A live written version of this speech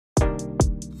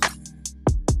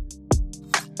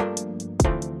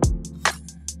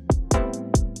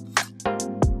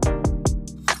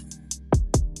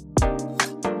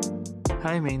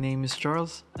Hi, my name is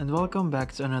Charles and welcome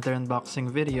back to another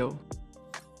unboxing video.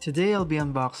 Today I'll be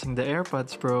unboxing the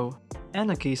AirPods Pro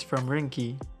and a case from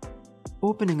Ringke.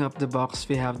 Opening up the box,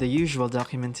 we have the usual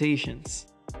documentations.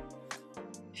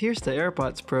 Here's the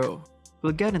AirPods Pro.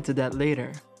 We'll get into that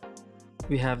later.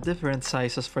 We have different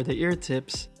sizes for the ear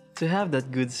tips to have that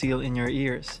good seal in your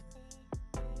ears.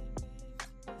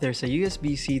 There's a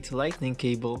USB-C to Lightning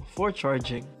cable for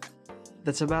charging.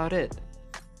 That's about it.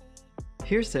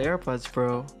 Here's the AirPods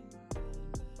Pro.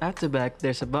 At the back,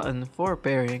 there's a button for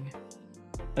pairing.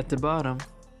 At the bottom,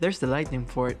 there's the Lightning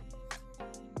port.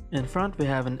 In front, we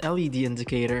have an LED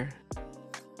indicator.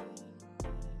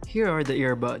 Here are the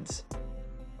earbuds.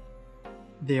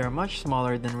 They are much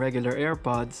smaller than regular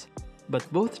AirPods, but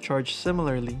both charge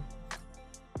similarly.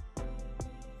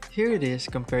 Here it is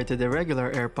compared to the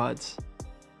regular AirPods.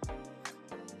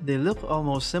 They look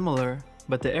almost similar,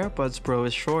 but the AirPods Pro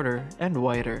is shorter and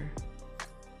wider.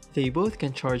 They both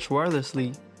can charge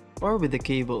wirelessly or with a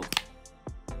cable.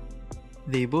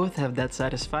 They both have that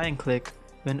satisfying click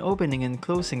when opening and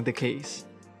closing the case.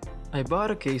 I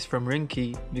bought a case from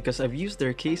Ringke because I've used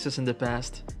their cases in the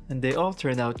past and they all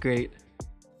turned out great.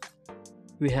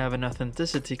 We have an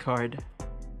authenticity card.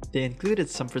 They included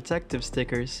some protective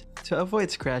stickers to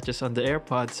avoid scratches on the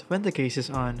AirPods when the case is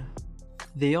on.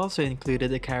 They also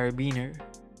included a carabiner.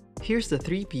 Here's the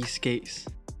 3-piece case.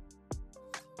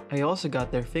 I also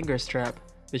got their finger strap,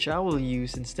 which I will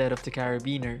use instead of the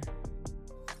carabiner.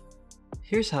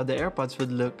 Here's how the AirPods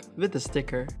would look with the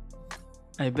sticker.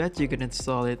 I bet you can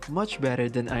install it much better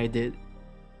than I did.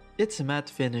 It's a matte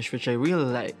finish which I really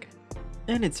like,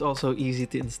 and it's also easy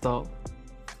to install.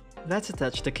 Let's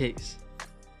attach the case.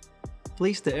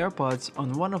 Place the AirPods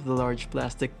on one of the large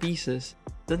plastic pieces,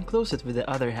 then close it with the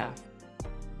other half.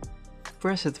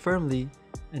 Press it firmly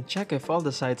and check if all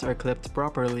the sides are clipped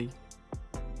properly.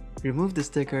 Remove the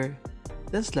sticker,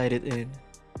 then slide it in.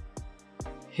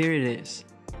 Here it is.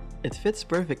 It fits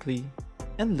perfectly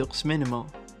and looks minimal.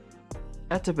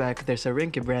 At the back, there's a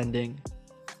Ringke branding.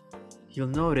 You'll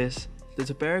notice that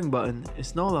the pairing button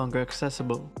is no longer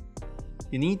accessible.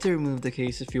 You need to remove the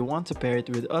case if you want to pair it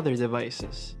with other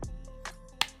devices.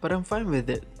 But I'm fine with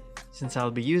it, since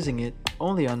I'll be using it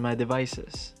only on my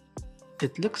devices.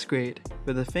 It looks great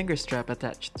with a finger strap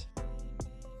attached.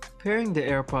 Pairing the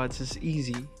AirPods is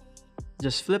easy.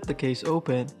 Just flip the case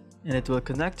open and it will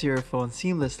connect to your phone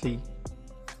seamlessly.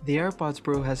 The AirPods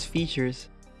Pro has features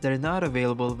that are not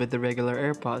available with the regular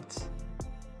AirPods.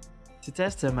 To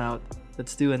test them out,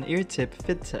 let's do an ear tip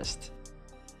fit test.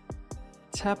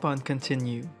 Tap on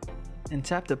Continue and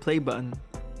tap the play button.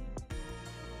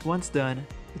 Once done,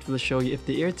 it will show you if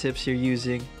the ear tips you're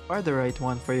using are the right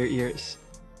one for your ears.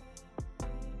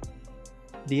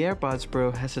 The AirPods Pro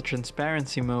has a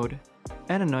transparency mode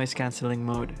and a noise cancelling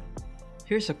mode.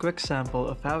 Here's a quick sample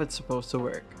of how it's supposed to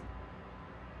work.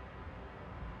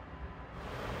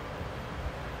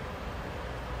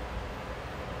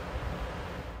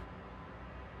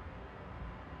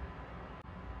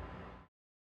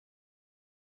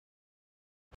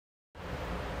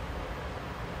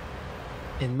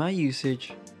 In my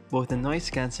usage, both the noise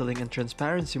cancelling and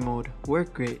transparency mode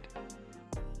work great.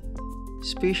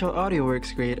 Spatial audio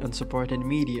works great on supported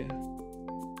media.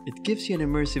 It gives you an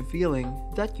immersive feeling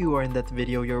that you are in that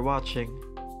video you're watching.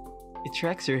 It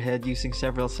tracks your head using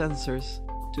several sensors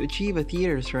to achieve a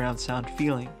theater surround sound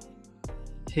feeling.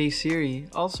 Hey Siri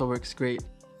also works great.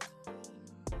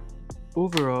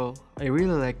 Overall, I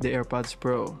really like the AirPods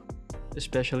Pro,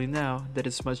 especially now that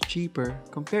it's much cheaper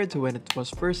compared to when it was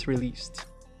first released.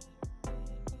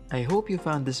 I hope you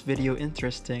found this video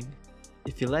interesting.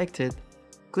 If you liked it,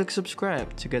 click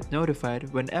subscribe to get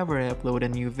notified whenever I upload a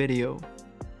new video.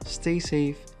 Stay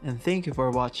safe and thank you for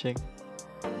watching.